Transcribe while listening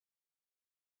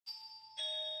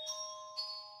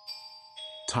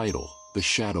Title: The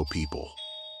Shadow People.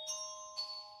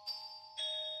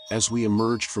 As we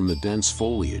emerged from the dense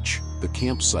foliage, the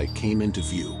campsite came into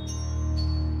view.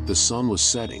 The sun was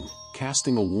setting,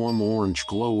 casting a warm orange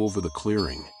glow over the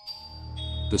clearing.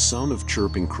 The sound of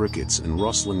chirping crickets and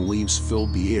rustling leaves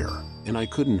filled the air, and I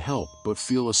couldn't help but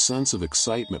feel a sense of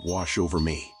excitement wash over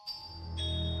me.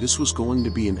 This was going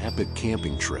to be an epic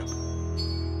camping trip.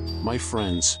 My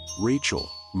friends,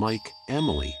 Rachel, Mike,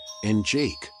 Emily, and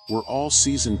Jake, were all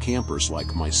seasoned campers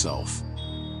like myself.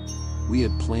 We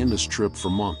had planned this trip for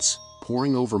months,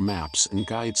 poring over maps and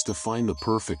guides to find the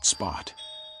perfect spot.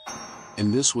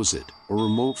 And this was it, a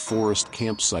remote forest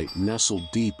campsite nestled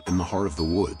deep in the heart of the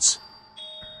woods.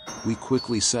 We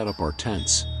quickly set up our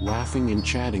tents, laughing and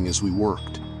chatting as we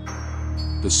worked.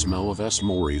 The smell of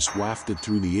s'mores wafted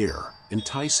through the air,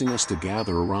 enticing us to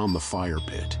gather around the fire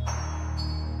pit.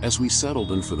 As we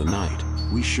settled in for the night,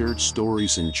 we shared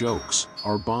stories and jokes,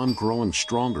 our bond growing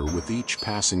stronger with each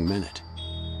passing minute.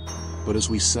 But as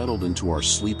we settled into our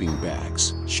sleeping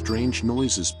bags, strange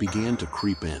noises began to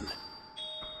creep in.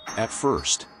 At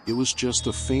first, it was just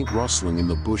a faint rustling in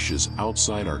the bushes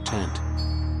outside our tent.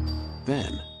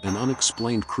 Then, an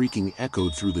unexplained creaking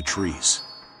echoed through the trees.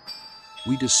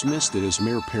 We dismissed it as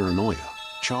mere paranoia,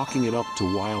 chalking it up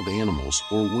to wild animals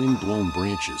or wind-blown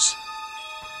branches.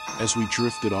 As we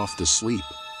drifted off to sleep,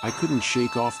 I couldn't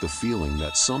shake off the feeling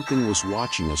that something was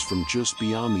watching us from just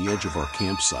beyond the edge of our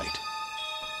campsite.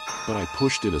 But I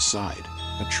pushed it aside,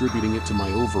 attributing it to my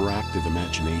overactive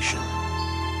imagination.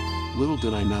 Little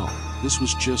did I know, this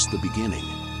was just the beginning.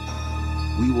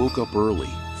 We woke up early,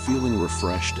 feeling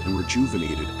refreshed and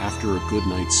rejuvenated after a good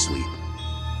night's sleep.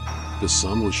 The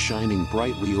sun was shining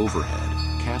brightly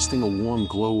overhead, casting a warm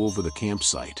glow over the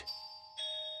campsite.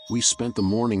 We spent the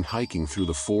morning hiking through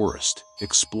the forest,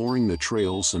 exploring the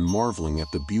trails and marveling at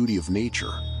the beauty of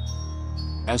nature.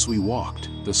 As we walked,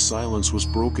 the silence was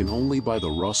broken only by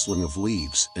the rustling of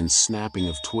leaves and snapping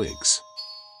of twigs.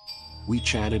 We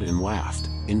chatted and laughed,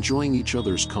 enjoying each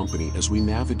other's company as we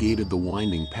navigated the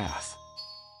winding path.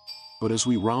 But as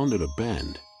we rounded a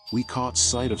bend, we caught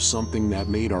sight of something that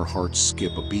made our hearts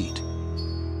skip a beat.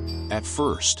 At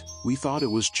first, we thought it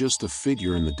was just a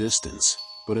figure in the distance,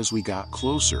 but as we got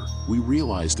closer, we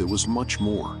realized it was much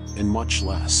more, and much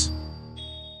less.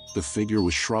 The figure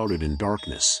was shrouded in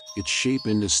darkness, its shape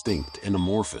indistinct and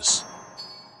amorphous.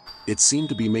 It seemed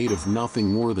to be made of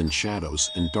nothing more than shadows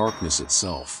and darkness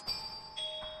itself.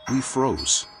 We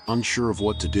froze, unsure of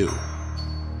what to do.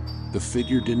 The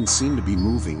figure didn't seem to be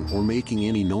moving or making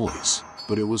any noise,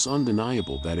 but it was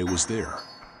undeniable that it was there.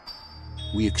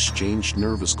 We exchanged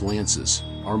nervous glances,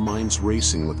 our minds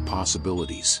racing with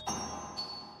possibilities.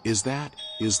 Is that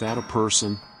a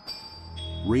person?"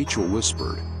 Rachel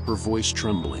whispered, her voice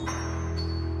trembling.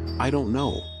 "I don't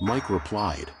know," Mike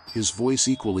replied, his voice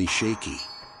equally shaky.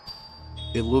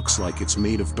 "It looks like it's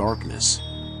made of darkness."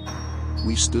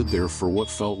 We stood there for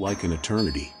what felt like an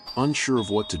eternity, unsure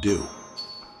of what to do.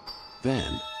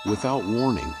 Then, without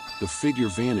warning, the figure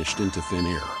vanished into thin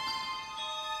air.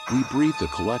 We breathed a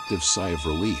collective sigh of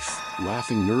relief,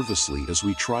 laughing nervously as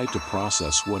we tried to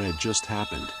process what had just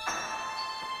happened.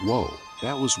 "Whoa,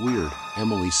 that was weird,"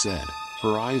 Emily said,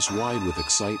 her eyes wide with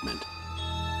excitement.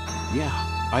 "Yeah,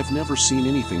 I've never seen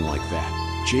anything like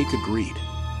that," Jake agreed.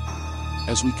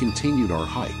 As we continued our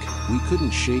hike, we couldn't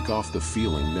shake off the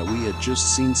feeling that we had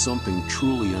just seen something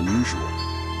truly unusual.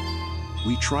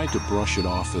 We tried to brush it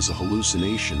off as a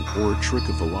hallucination or a trick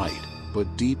of the light,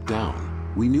 but deep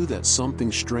down, we knew that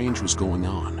something strange was going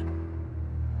on.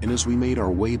 And as we made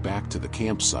our way back to the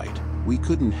campsite, we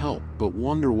couldn't help but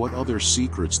wonder what other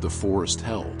secrets the forest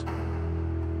held.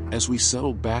 As we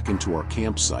settled back into our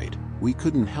campsite, we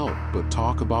couldn't help but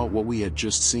talk about what we had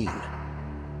just seen.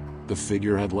 The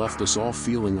figure had left us all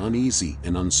feeling uneasy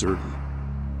and uncertain.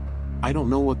 "I don't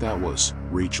know what that was,"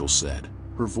 Rachel said,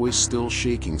 her voice still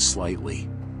shaking slightly.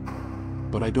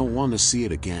 "But I don't want to see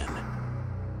it again."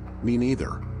 "Me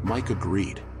neither," Mike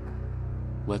agreed.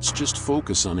 "Let's just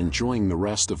focus on enjoying the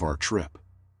rest of our trip."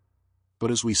 But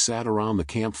as we sat around the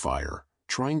campfire,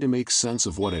 trying to make sense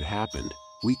of what had happened,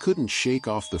 we couldn't shake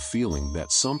off the feeling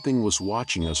that something was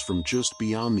watching us from just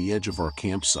beyond the edge of our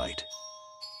campsite.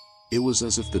 It was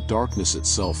as if the darkness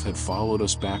itself had followed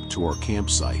us back to our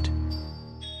campsite.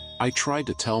 I tried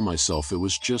to tell myself it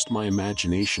was just my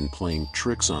imagination playing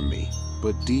tricks on me,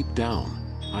 but deep down,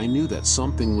 I knew that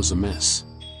something was amiss.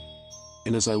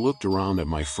 And as I looked around at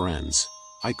my friends,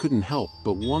 I couldn't help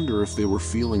but wonder if they were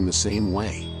feeling the same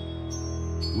way.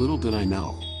 Little did I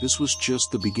know, this was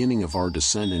just the beginning of our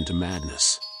descent into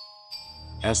madness.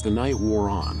 As the night wore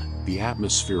on, the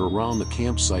atmosphere around the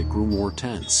campsite grew more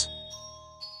tense.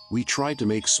 We tried to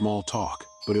make small talk,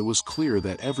 but it was clear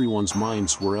that everyone's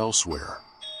minds were elsewhere.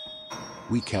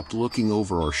 We kept looking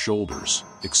over our shoulders,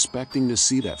 expecting to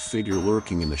see that figure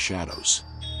lurking in the shadows.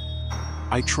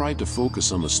 I tried to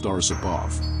focus on the stars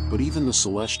above, but even the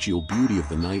celestial beauty of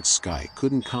the night sky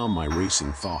couldn't calm my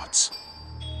racing thoughts.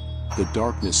 The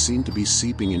darkness seemed to be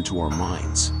seeping into our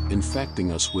minds,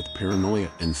 infecting us with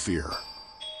paranoia and fear.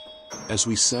 As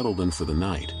we settled in for the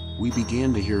night, we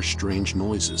began to hear strange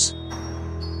noises.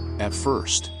 At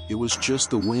first, it was just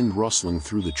the wind rustling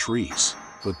through the trees,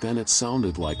 but then it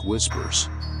sounded like whispers.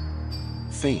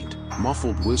 Faint,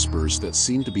 muffled whispers that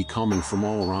seemed to be coming from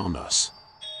all around us.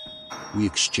 We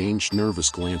exchanged nervous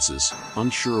glances,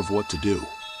 unsure of what to do.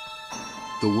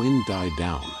 The wind died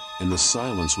down, and the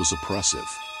silence was oppressive.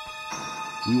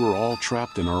 We were all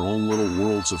trapped in our own little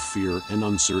worlds of fear and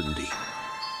uncertainty.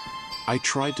 I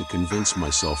tried to convince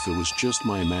myself it was just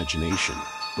my imagination,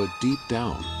 but deep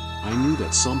down, I knew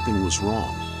that something was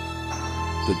wrong.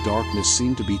 The darkness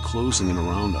seemed to be closing in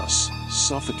around us,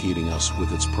 suffocating us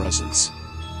with its presence.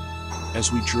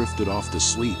 As we drifted off to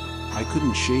sleep, I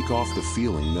couldn't shake off the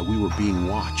feeling that we were being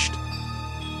watched.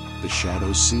 The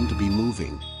shadows seemed to be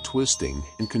moving, twisting,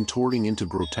 and contorting into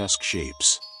grotesque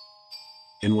shapes.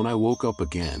 And when I woke up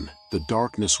again, the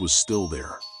darkness was still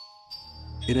there.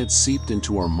 It had seeped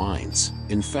into our minds,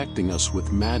 infecting us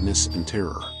with madness and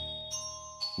terror.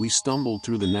 We stumbled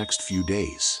through the next few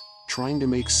days, trying to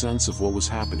make sense of what was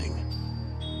happening.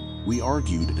 We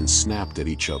argued and snapped at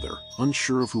each other,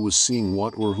 unsure of who was seeing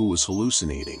what or who was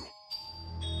hallucinating.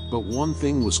 But one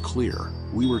thing was clear: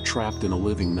 we were trapped in a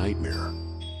living nightmare.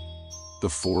 The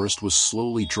forest was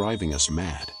slowly driving us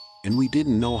mad, and we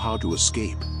didn't know how to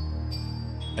escape.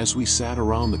 As we sat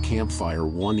around the campfire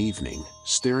one evening,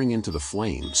 staring into the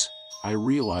flames, I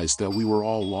realized that we were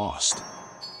all lost.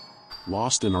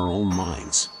 Lost in our own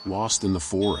minds, lost in the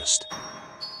forest.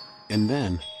 And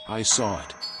then, I saw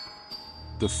it.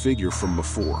 The figure from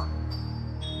before.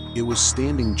 It was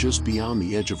standing just beyond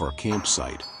the edge of our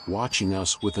campsite, watching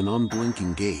us with an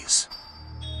unblinking gaze.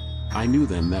 I knew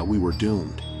then that we were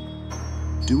doomed.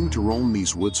 Doomed to roam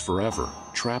these woods forever,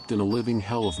 trapped in a living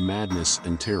hell of madness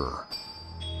and terror.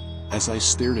 As I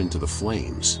stared into the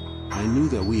flames, I knew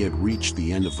that we had reached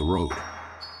the end of the road.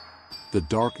 The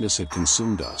darkness had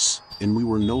consumed us, and we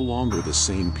were no longer the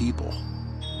same people.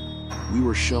 We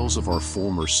were shells of our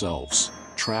former selves,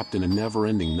 trapped in a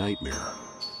never-ending nightmare.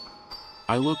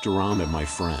 I looked around at my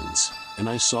friends, and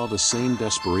I saw the same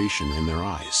desperation in their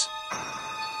eyes.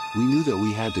 We knew that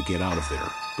we had to get out of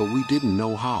there, but we didn't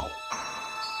know how.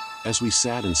 As we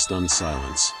sat in stunned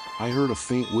silence, I heard a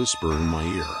faint whisper in my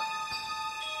ear.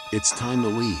 "It's time to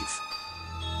leave."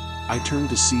 I turned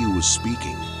to see who was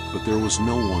speaking, but there was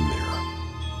no one there.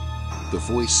 The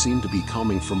voice seemed to be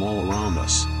coming from all around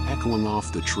us, echoing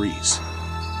off the trees.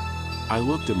 I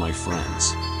looked at my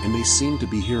friends, and they seemed to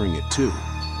be hearing it too.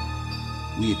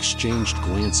 We exchanged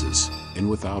glances, and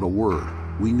without a word,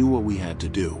 we knew what we had to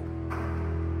do.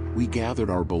 We gathered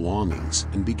our belongings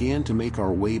and began to make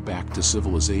our way back to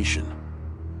civilization.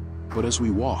 But as we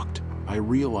walked, I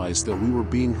realized that we were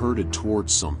being herded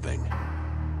towards something.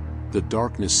 The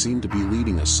darkness seemed to be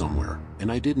leading us somewhere,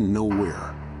 and I didn't know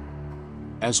where.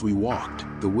 As we walked,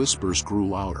 the whispers grew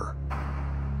louder.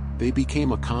 They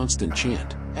became a constant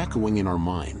chant, echoing in our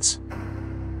minds.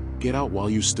 "Get out while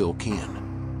you still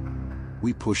can."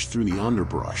 We pushed through the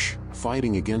underbrush,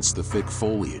 fighting against the thick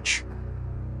foliage.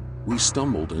 We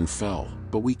stumbled and fell,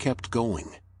 but we kept going.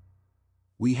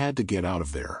 We had to get out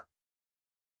of there.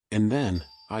 And then,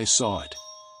 I saw it.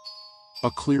 A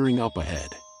clearing up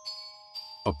ahead.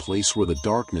 A place where the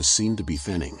darkness seemed to be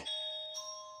thinning.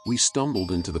 We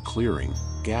stumbled into the clearing,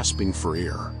 gasping for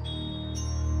air.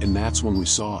 And that's when we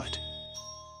saw it.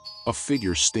 A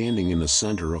figure standing in the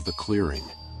center of the clearing.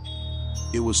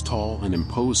 It was tall and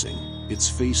imposing, its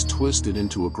face twisted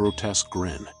into a grotesque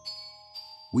grin.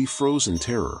 We froze in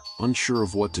terror, unsure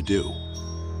of what to do.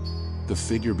 The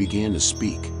figure began to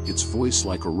speak, its voice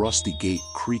like a rusty gate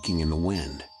creaking in the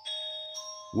wind.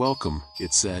 "Welcome,"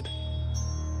 it said.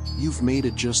 "You've made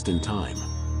it just in time."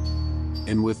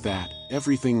 And with that,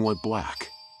 everything went black.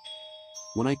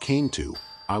 When I came to,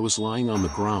 I was lying on the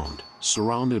ground,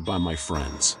 surrounded by my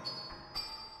friends.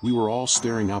 We were all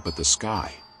staring up at the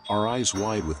sky, our eyes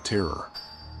wide with terror.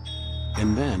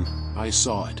 And then, I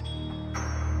saw it.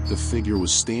 The figure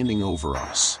was standing over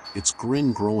us, its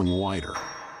grin growing wider.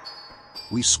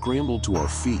 We scrambled to our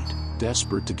feet,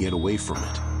 desperate to get away from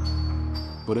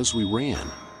it. But as we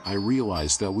ran, I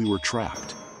realized that we were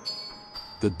trapped.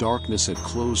 The darkness had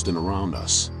closed in around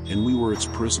us, and we were its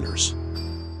prisoners.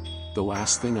 The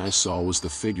last thing I saw was the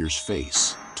figure's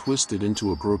face, twisted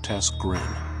into a grotesque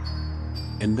grin.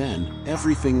 And then,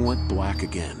 everything went black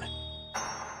again.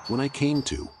 When I came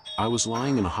to, I was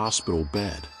lying in a hospital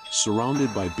bed,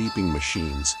 surrounded by beeping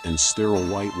machines and sterile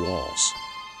white walls.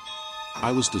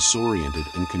 I was disoriented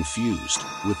and confused,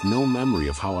 with no memory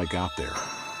of how I got there.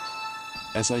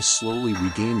 As I slowly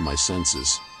regained my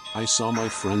senses, I saw my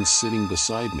friends sitting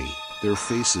beside me, their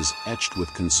faces etched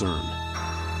with concern.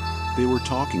 They were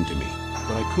talking to me,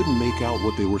 but I couldn't make out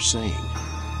what they were saying.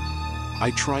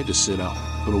 I tried to sit up,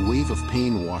 but a wave of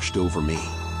pain washed over me.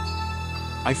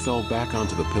 I fell back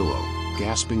onto the pillow,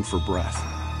 gasping for breath.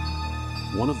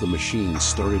 One of the machines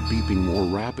started beeping more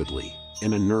rapidly,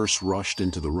 and a nurse rushed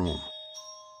into the room.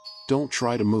 "Don't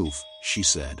try to move," she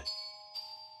said.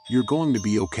 "You're going to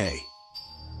be okay."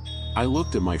 I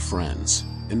looked at my friends,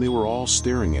 and they were all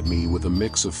staring at me with a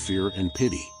mix of fear and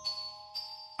pity.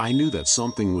 I knew that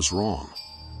something was wrong.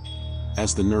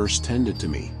 As the nurse tended to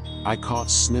me, I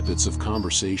caught snippets of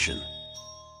conversation.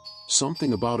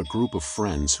 Something about a group of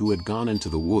friends who had gone into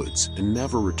the woods and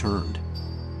never returned.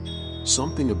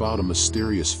 Something about a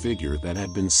mysterious figure that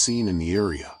had been seen in the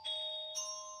area.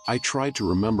 I tried to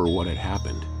remember what had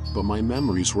happened, but my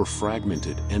memories were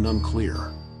fragmented and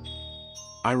unclear.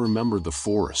 I remembered the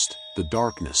forest, the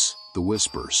darkness, the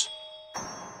whispers.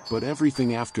 But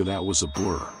everything after that was a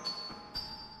blur.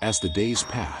 As the days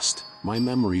passed, my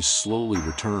memories slowly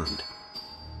returned.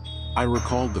 I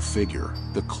recalled the figure,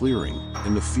 the clearing,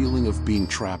 and the feeling of being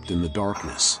trapped in the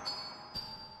darkness.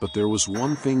 But there was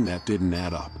one thing that didn't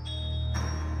add up.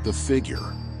 The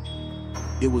figure.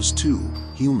 It was too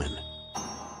human.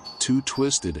 Too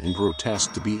twisted and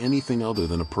grotesque to be anything other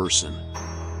than a person.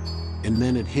 And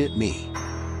then it hit me.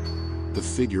 The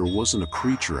figure wasn't a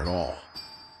creature at all.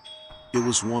 It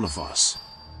was one of us.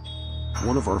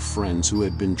 One of our friends who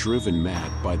had been driven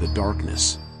mad by the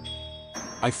darkness.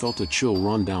 I felt a chill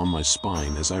run down my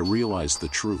spine as I realized the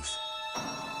truth.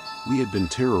 We had been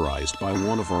terrorized by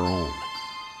one of our own.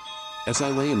 As I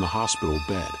lay in the hospital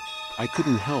bed, I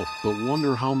couldn't help but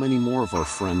wonder how many more of our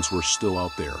friends were still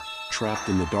out there, trapped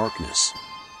in the darkness.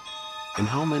 And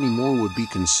how many more would be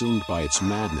consumed by its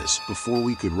madness before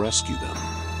we could rescue them.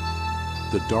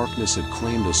 The darkness had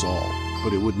claimed us all,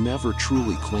 but it would never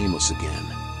truly claim us again.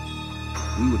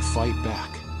 We would fight back,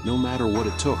 no matter what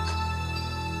it took.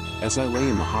 As I lay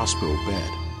in the hospital bed,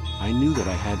 I knew that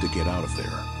I had to get out of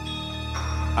there.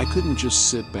 I couldn't just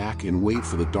sit back and wait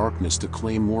for the darkness to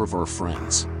claim more of our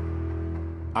friends.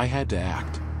 I had to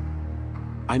act.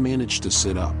 I managed to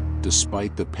sit up,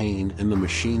 despite the pain and the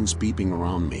machines beeping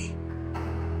around me.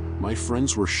 My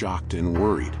friends were shocked and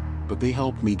worried, but they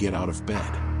helped me get out of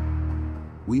bed.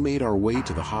 We made our way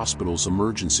to the hospital's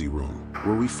emergency room,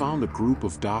 where we found a group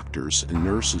of doctors and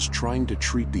nurses trying to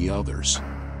treat the others.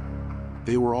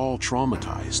 They were all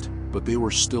traumatized, but they were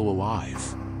still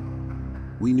alive.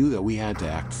 We knew that we had to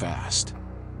act fast.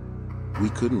 We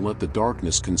couldn't let the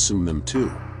darkness consume them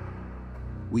too.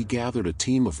 We gathered a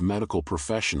team of medical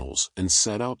professionals and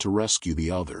set out to rescue the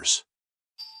others.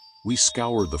 We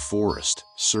scoured the forest,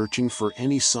 searching for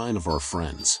any sign of our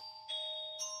friends.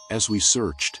 As we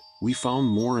searched, we found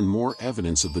more and more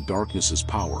evidence of the darkness's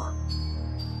power.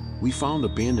 We found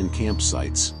abandoned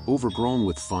campsites, overgrown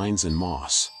with vines and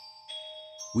moss.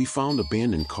 We found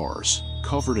abandoned cars,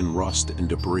 covered in rust and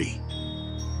debris.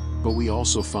 But we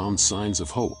also found signs of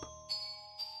hope.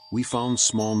 We found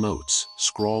small notes,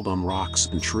 scrawled on rocks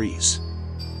and trees.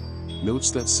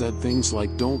 Notes that said things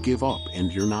like "Don't give up" and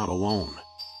 "You're not alone."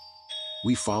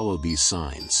 We followed these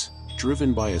signs,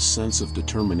 driven by a sense of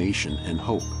determination and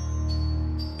hope.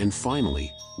 And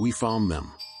finally, we found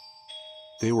them.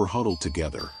 They were huddled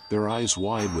together, their eyes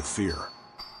wide with fear.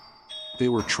 They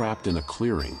were trapped in a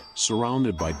clearing,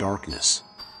 surrounded by darkness.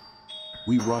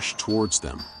 We rushed towards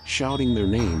them, shouting their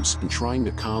names and trying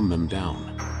to calm them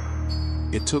down.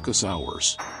 It took us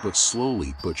hours, but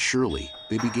slowly but surely,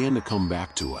 they began to come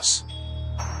back to us.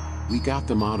 We got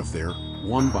them out of there,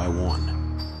 one by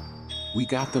one. We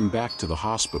got them back to the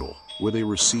hospital, where they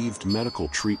received medical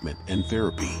treatment and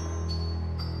therapy.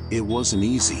 It wasn't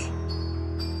easy.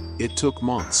 It took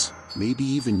months, maybe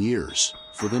even years,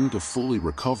 for them to fully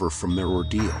recover from their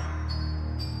ordeal.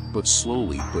 But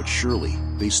slowly but surely,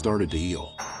 they started to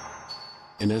heal.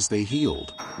 And as they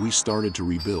healed, we started to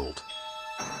rebuild.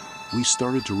 We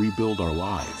started to rebuild our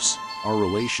lives, our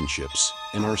relationships,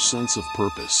 and our sense of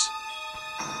purpose.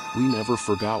 We never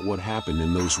forgot what happened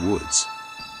in those woods.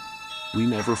 We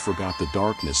never forgot the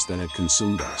darkness that had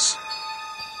consumed us.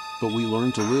 But we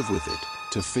learned to live with it,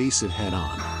 to face it head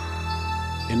on.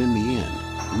 And in the end,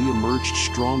 we emerged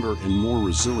stronger and more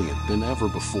resilient than ever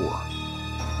before.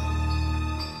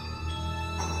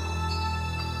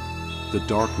 The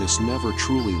darkness never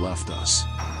truly left us.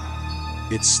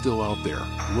 It's still out there,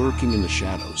 lurking in the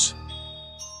shadows.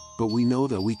 But we know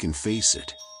that we can face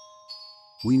it.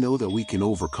 We know that we can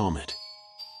overcome it.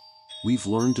 We've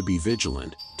learned to be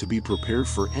vigilant, to be prepared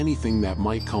for anything that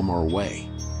might come our way.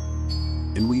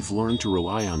 And we've learned to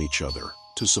rely on each other,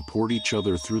 to support each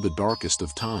other through the darkest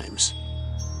of times.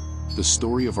 The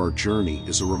story of our journey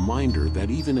is a reminder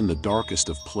that even in the darkest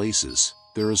of places,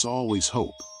 there is always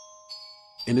hope.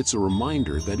 And it's a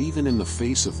reminder that even in the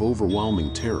face of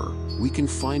overwhelming terror, we can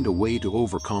find a way to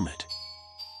overcome it.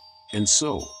 And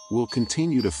so, we'll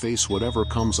continue to face whatever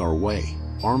comes our way,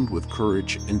 armed with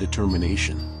courage and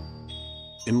determination.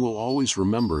 And we'll always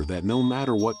remember that no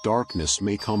matter what darkness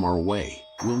may come our way,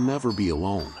 we'll never be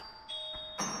alone.